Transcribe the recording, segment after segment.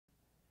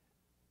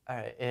All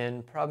right,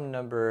 in problem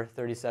number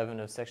 37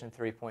 of section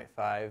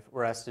 3.5,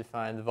 we're asked to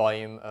find the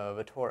volume of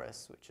a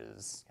torus, which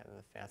is kind of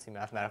the fancy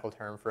mathematical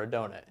term for a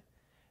donut.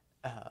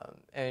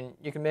 And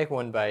you can make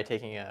one by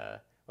taking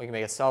we can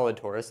make a solid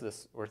torus.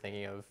 This we're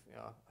thinking of,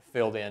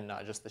 filled in,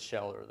 not just the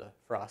shell or the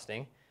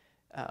frosting.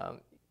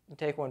 You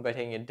take one by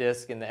taking a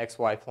disk in the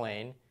xy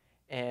plane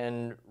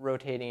and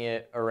rotating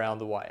it around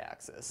the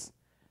y-axis.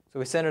 So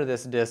we center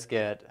this disk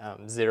at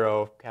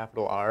 0,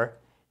 capital R,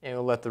 and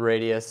we'll let the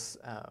radius,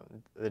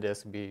 the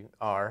disk, be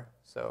r,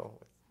 so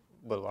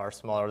little r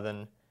smaller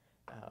than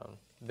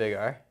big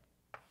R.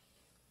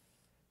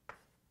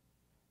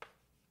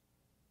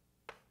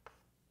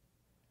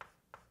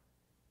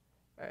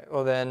 All right,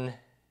 well then,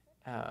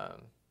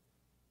 so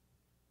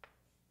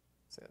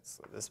let's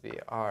let this be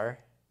R.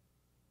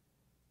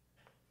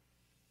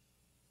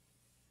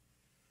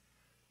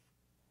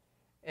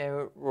 And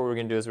what we're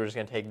going to do is we're just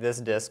going to take this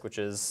disk, which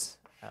is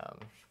a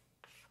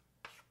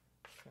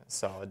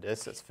solid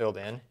disk that's filled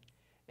in,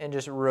 and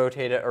just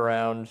rotate it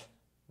around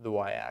the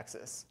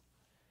y-axis.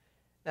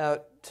 Now,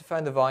 to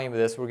find the volume of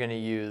this, we're going to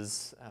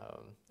use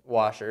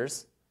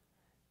washers.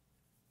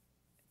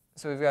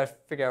 So we've got to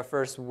figure out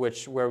first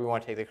where we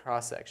want to take the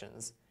cross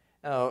sections.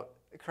 Now,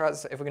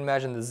 if we can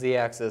imagine the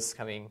z-axis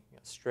coming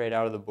straight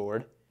out of the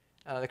board,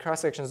 the cross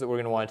sections that we're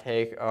going to want to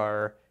take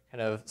are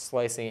kind of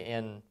slicing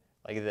in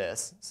like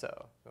this.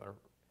 So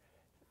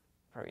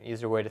probably an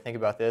easier way to think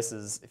about this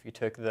is if you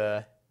took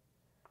the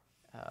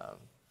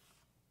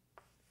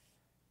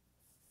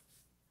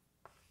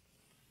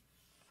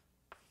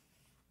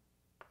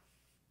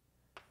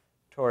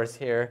torus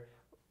here.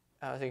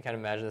 So you can kind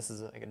of imagine this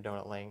is like a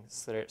donut laying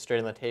straight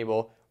on the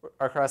table.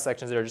 Our cross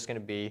sections are just going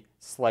to be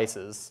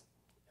slices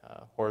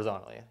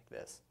horizontally like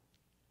this.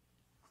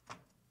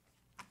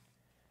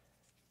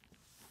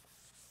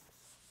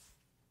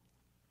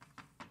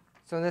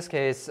 So in this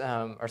case,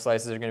 our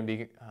slices are going to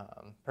be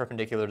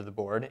perpendicular to the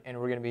board, and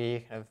we're going to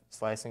be kind of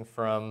slicing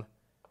from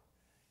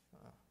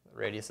the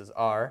radius is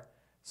r.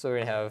 So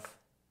we're going to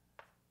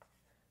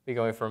be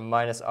going from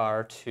minus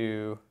r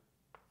to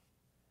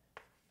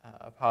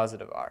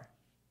positive r.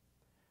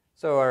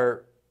 So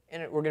we're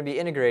going to be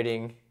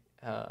integrating.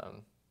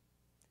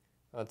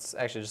 Let's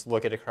actually just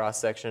look at a cross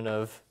section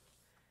of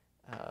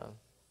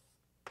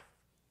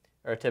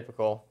our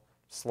typical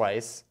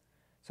slice.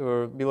 So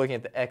we'll be looking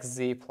at the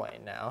xz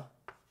plane now.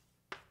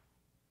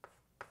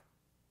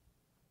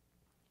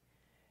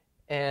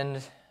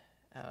 And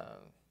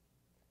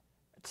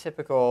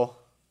typical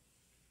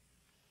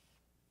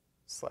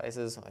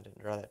slices, I didn't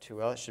draw that too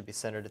well. It should be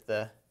centered at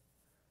the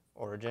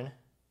origin.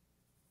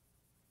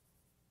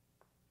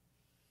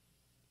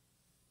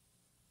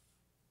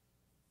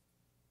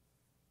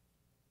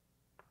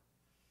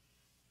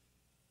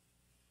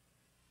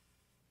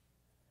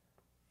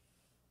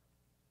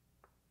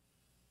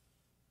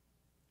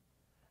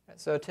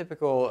 So a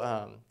typical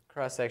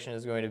cross-section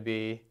is going to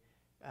be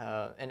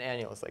an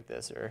annulus like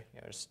this, or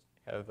just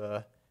kind of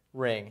a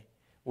ring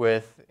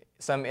with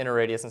some inner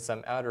radius and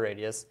some outer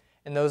radius.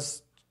 And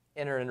those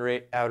inner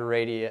and outer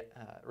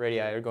radii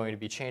are going to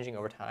be changing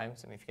over time.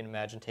 So if you can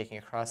imagine taking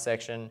a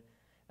cross-section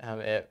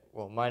at,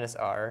 minus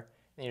r,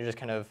 and you're just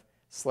kind of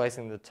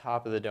slicing the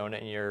top of the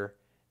donut,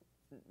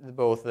 and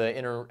both the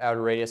inner and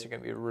outer radius are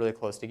going to be really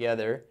close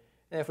together.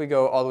 And if we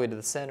go all the way to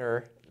the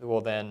center,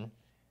 well then,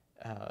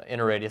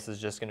 inner radius is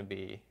just going to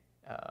be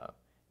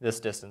this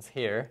distance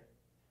here,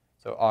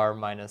 so r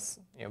minus,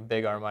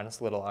 big R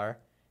minus little r,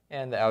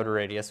 and the outer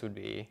radius would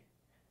be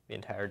the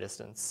entire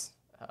distance,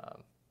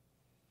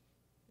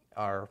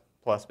 r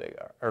plus big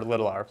R, or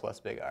little r plus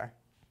big R.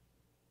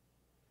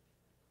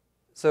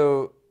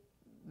 So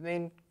the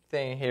main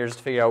thing here is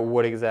to figure out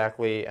what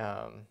exactly,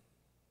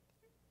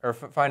 or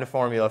find a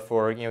formula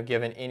for,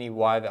 given any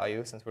y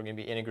value, since we're going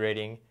to be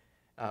integrating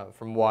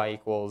from y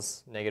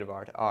equals negative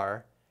r to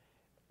r.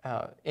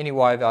 Any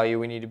y value,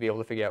 we need to be able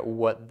to figure out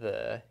what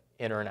the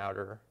inner and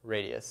outer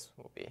radius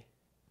will be.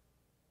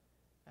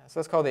 So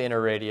let's call the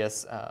inner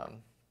radius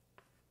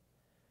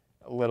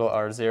little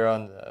r0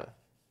 and the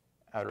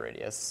outer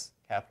radius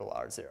capital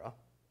R0. All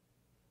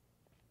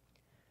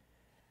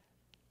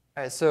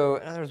right, so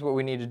in other words, what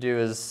we need to do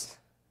is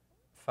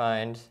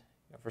find,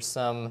 for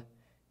some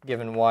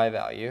given y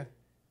value,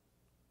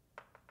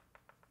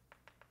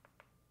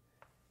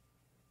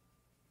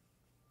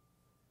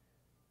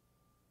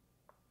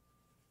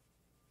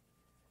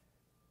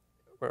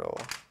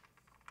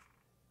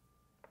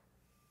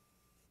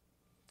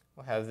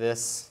 we'll have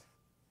this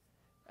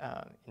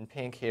in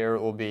pink here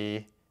will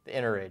be the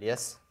inner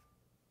radius.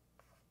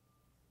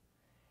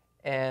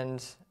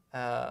 And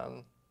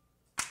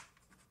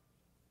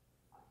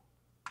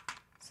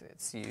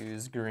let's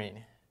use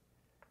green.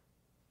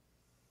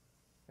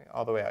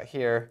 All the way out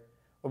here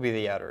will be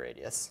the outer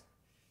radius.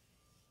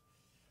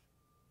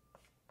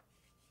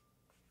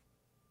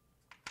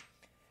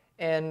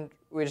 And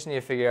we just need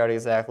to figure out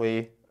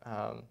exactly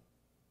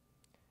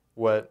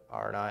what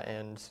R naught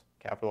and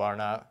capital R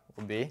naught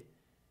will be.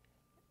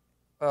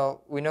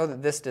 Well, we know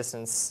that this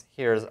distance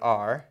here is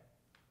R.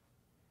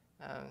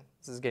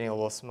 This is getting a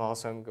little small,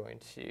 so I'm going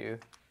to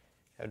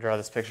I'll draw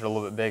this picture a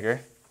little bit bigger.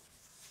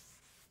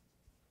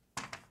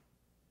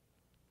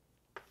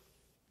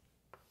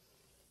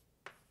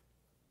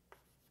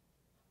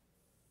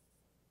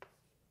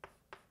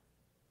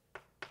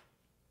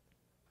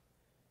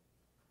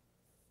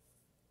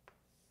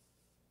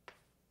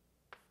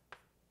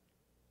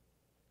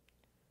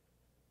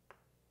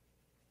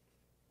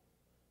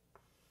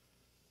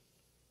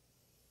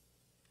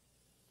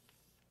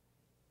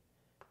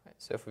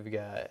 So if we've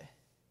got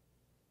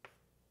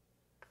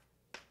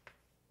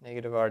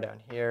negative r down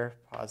here,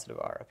 positive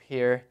r up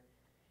here,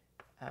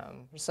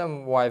 for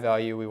some y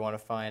value we want to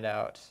find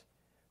out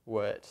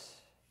what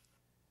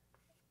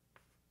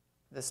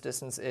this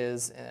distance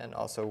is and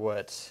also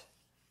what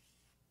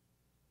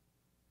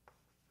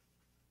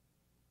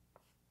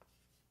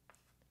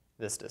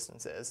this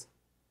distance is.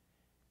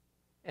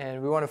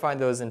 And we want to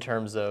find those in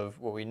terms of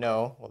what we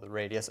know, well, the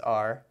radius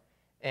r,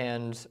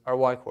 and our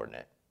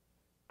y-coordinate.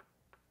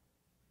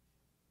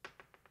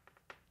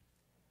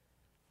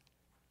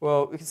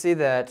 Well, we can see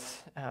that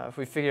if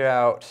we figure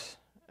out,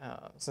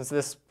 since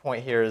this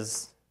point here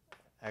is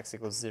x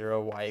equals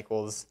 0, y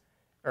equals,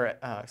 or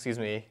excuse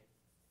me,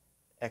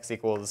 x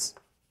equals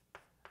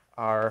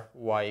r,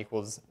 y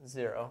equals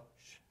 0.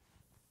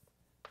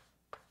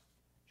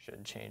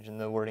 Should change in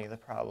the wording of the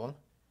problem.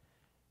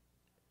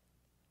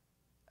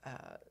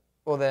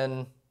 Well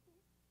then,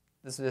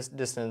 this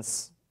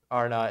distance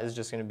r naught is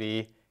just going to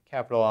be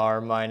capital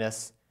R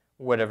minus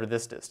whatever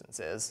this distance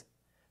is. So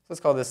let's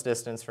call this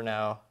distance for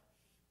now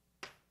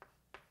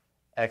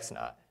x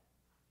naught.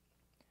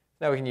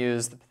 Now we can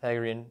use the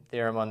Pythagorean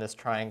theorem on this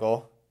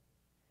triangle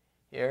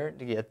here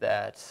to get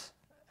that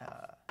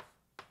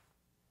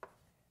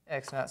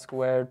x naught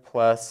squared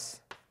plus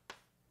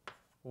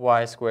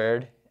y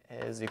squared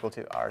is equal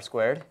to r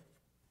squared.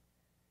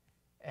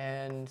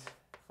 And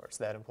of course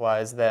that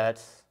implies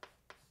that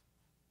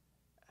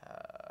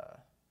let's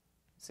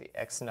see,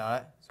 x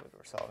naught is what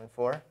we're solving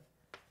for.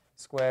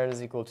 Squared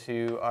is equal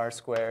to r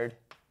squared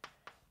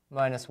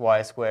minus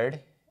y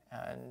squared.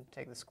 And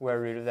take the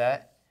square root of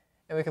that.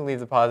 And we can leave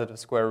the positive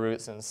square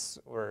root since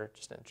we're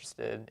just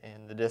interested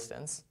in the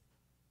distance.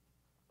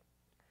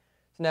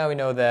 So now we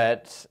know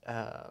that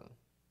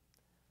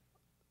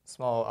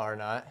small r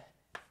naught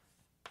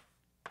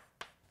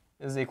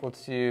is equal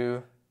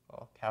to,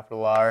 well,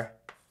 capital R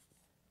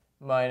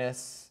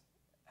minus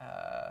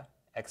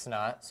x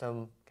naught,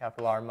 so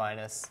capital R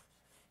minus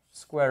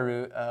square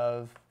root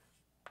of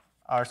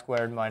r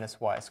squared minus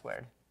y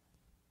squared.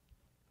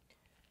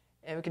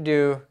 And we could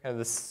do kind of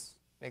this,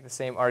 make the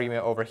same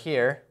argument over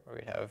here, where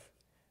we have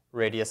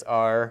radius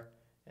r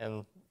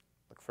and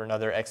look for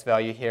another x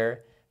value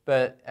here.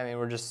 But I mean,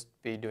 we'd just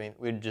be doing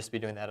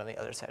that on the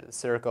other side of the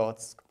circle.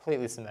 It's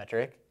completely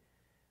symmetric.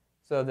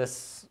 So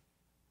this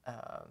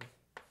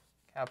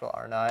capital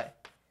R naught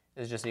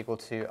is just equal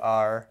to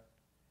r.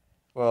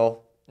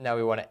 Well, now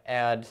we want to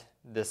add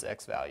this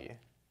x value.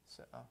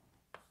 So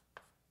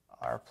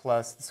r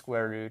plus the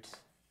square root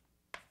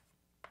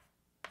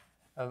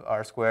of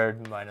r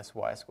squared minus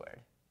y squared.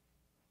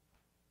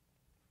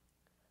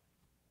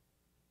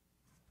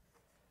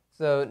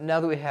 So now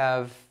that we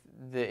have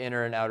the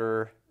inner and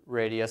outer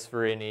radius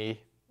for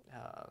any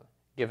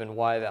given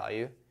y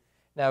value,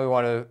 now we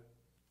want to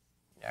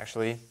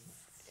actually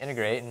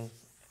integrate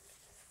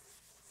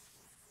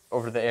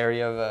over the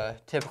area of a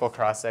typical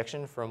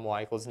cross-section from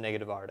y equals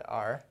negative r to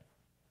r.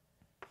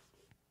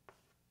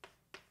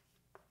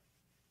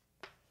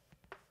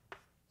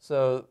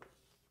 So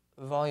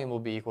volume will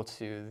be equal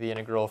to the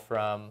integral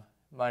from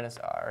minus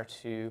r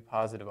to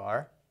positive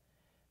r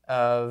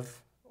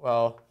of,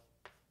 well,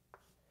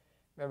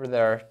 remember that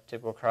our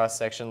typical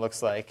cross-section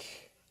looks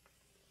like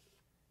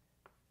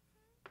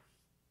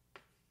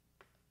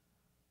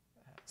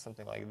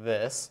something like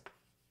this.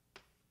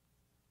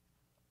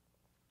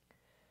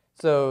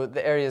 So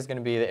the area is going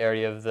to be the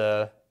area of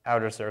the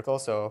outer circle,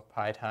 so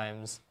pi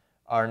times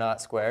r naught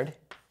squared.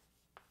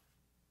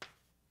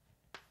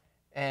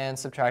 And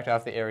subtract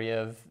off the area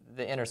of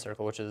the inner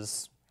circle, which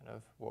is kind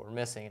of what we're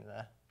missing in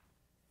the,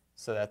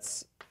 so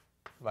that's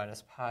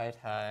minus pi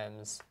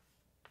times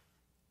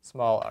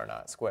small r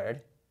naught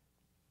squared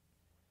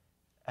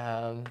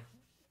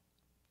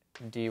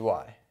dy.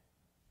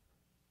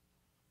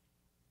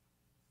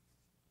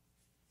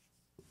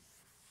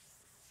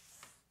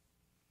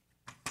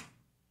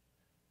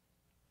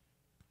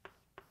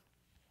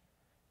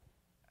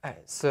 All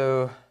right,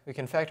 so we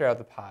can factor out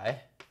the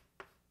pi.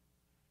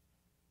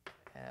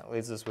 And it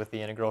leaves us with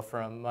the integral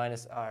from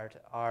minus r to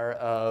r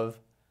of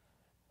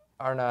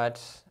r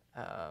naught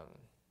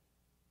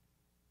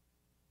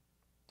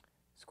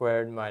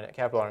squared minus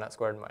capital R naught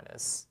squared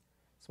minus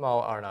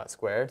small r naught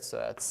squared. So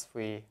that's, if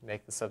we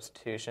make the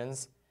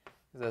substitutions,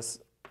 this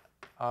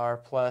r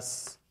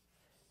plus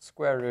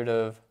square root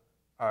of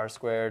r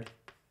squared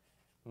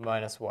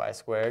minus y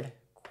squared,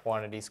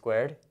 quantity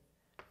squared,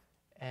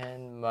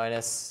 and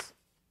minus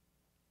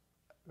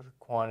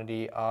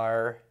quantity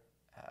r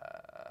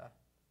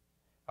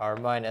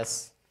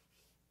minus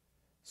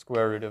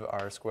square root of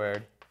r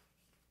squared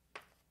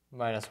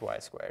minus y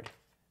squared,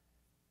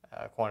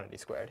 quantity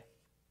squared.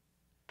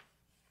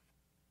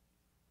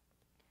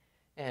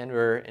 and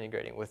we're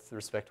integrating with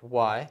respect to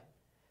y.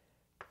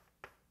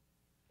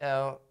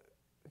 Now,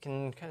 we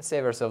can kind of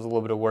save ourselves a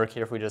little bit of work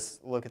here if we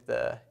just look at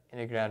the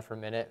integrand for a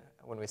minute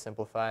when we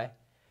simplify.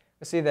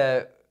 We see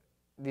that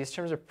these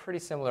terms are pretty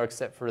similar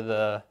except for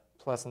the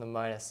plus and the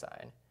minus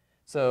sign.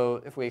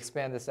 So if we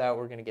expand this out,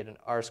 we're going to get an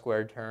r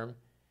squared term.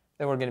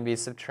 Then we're going to be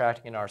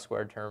subtracting an r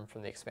squared term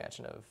from the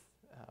expansion of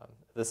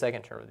the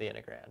second term of the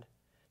integrand.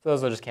 So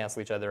those will just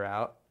cancel each other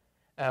out.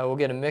 We'll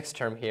get a mixed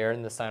term here,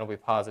 and the sign will be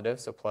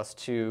positive, so plus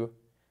 2r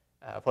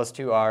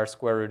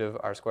square root of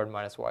r squared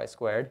minus y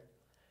squared.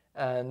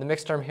 And the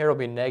mixed term here will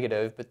be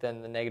negative, but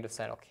then the negative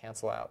sign will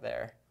cancel out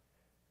there.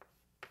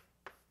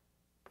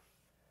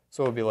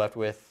 So we'll be left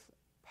with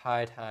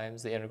pi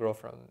times the integral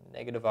from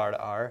negative r to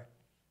r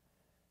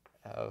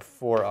of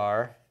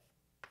 4r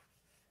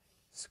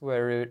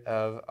square root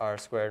of r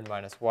squared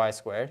minus y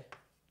squared.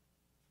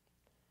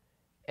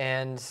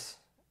 And let's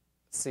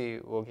see,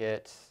 we'll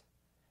get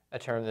a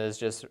term that is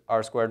just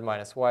r squared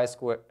minus y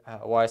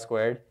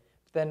squared.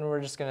 Then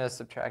we're just going to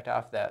subtract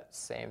off that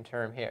same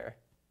term here.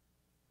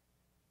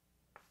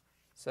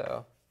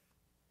 So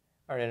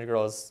our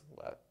integral is,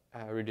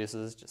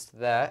 reduces just to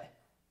that.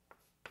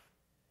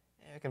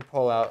 And we can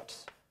pull out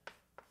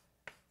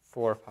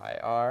 4 pi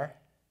r.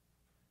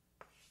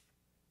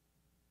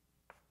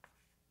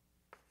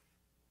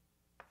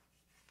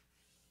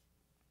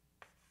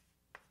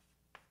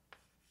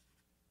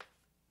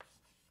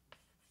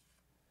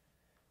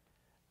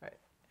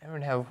 And we're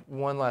going to have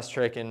one last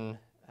trick in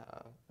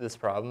this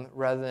problem.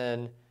 Rather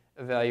than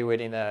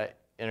evaluating that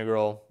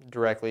integral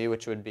directly,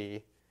 which would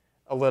be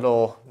a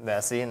little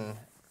messy, and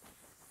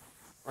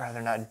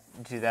rather not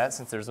do that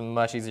since there's a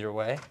much easier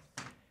way,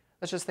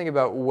 let's just think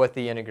about what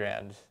the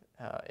integrand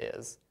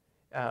is.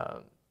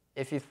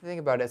 If you think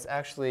about it, it's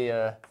actually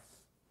a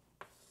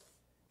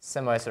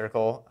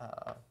semicircle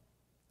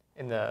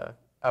in the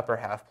upper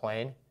half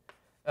plane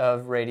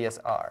of radius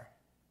r.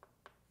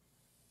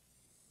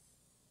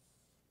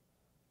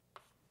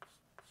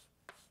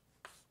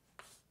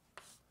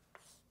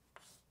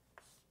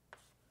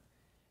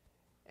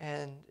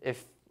 And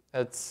if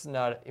that's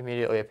not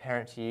immediately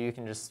apparent to you, you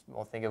can just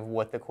think of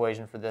what the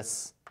equation for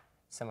this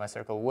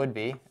semicircle would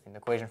be. And the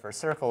equation for a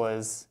circle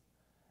is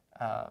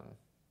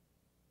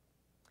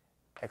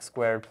x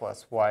squared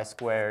plus y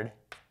squared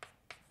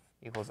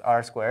equals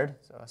r squared,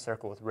 so a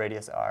circle with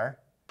radius r.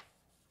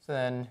 So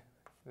then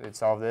we would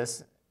solve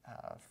this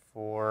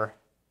for,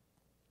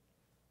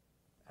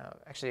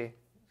 actually,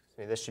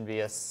 this should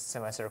be a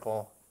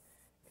semicircle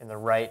in the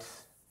right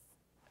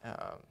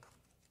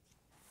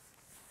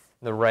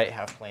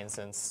half plane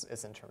since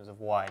it's in terms of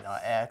y, not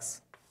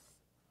x.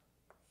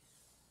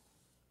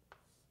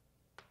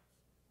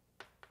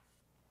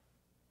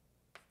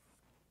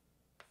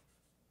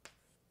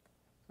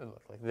 It would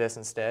look like this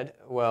instead.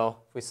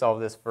 Well, if we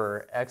solve this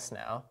for x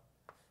now,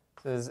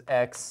 so this is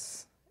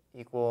x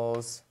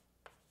equals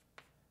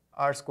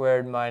r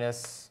squared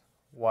minus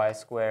y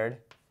squared.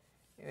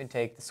 You would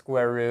take the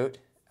square root,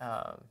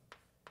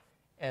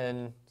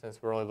 and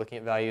since we're only looking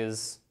at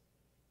values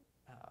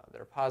that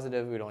are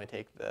positive, we'd only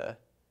take the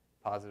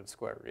positive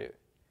square root.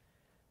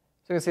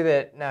 So you can see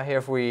that now here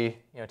if we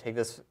take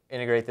this,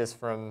 integrate this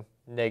from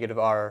negative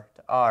r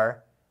to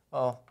r,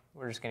 well,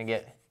 we're just going to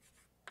get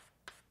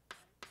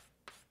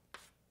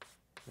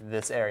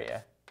this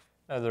area.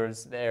 In other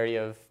words, the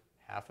area of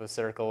half a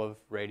circle of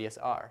radius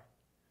r.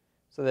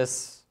 So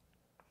this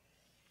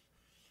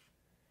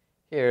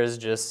here is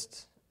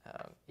just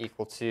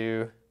equal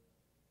to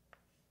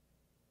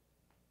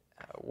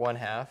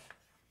 1/2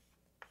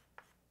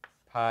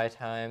 pi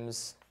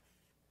times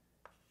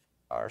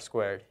r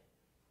squared.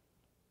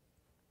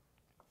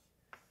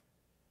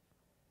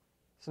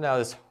 So now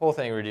this whole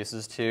thing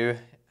reduces to,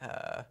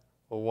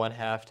 well,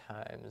 1/2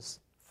 times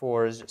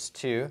 4 is just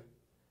 2,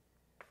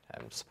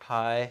 times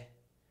pi.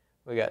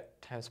 We got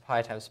times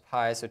pi,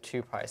 so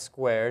 2 pi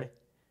squared,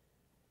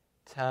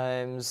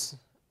 times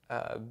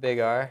big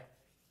R,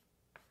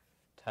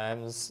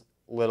 times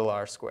little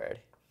r squared.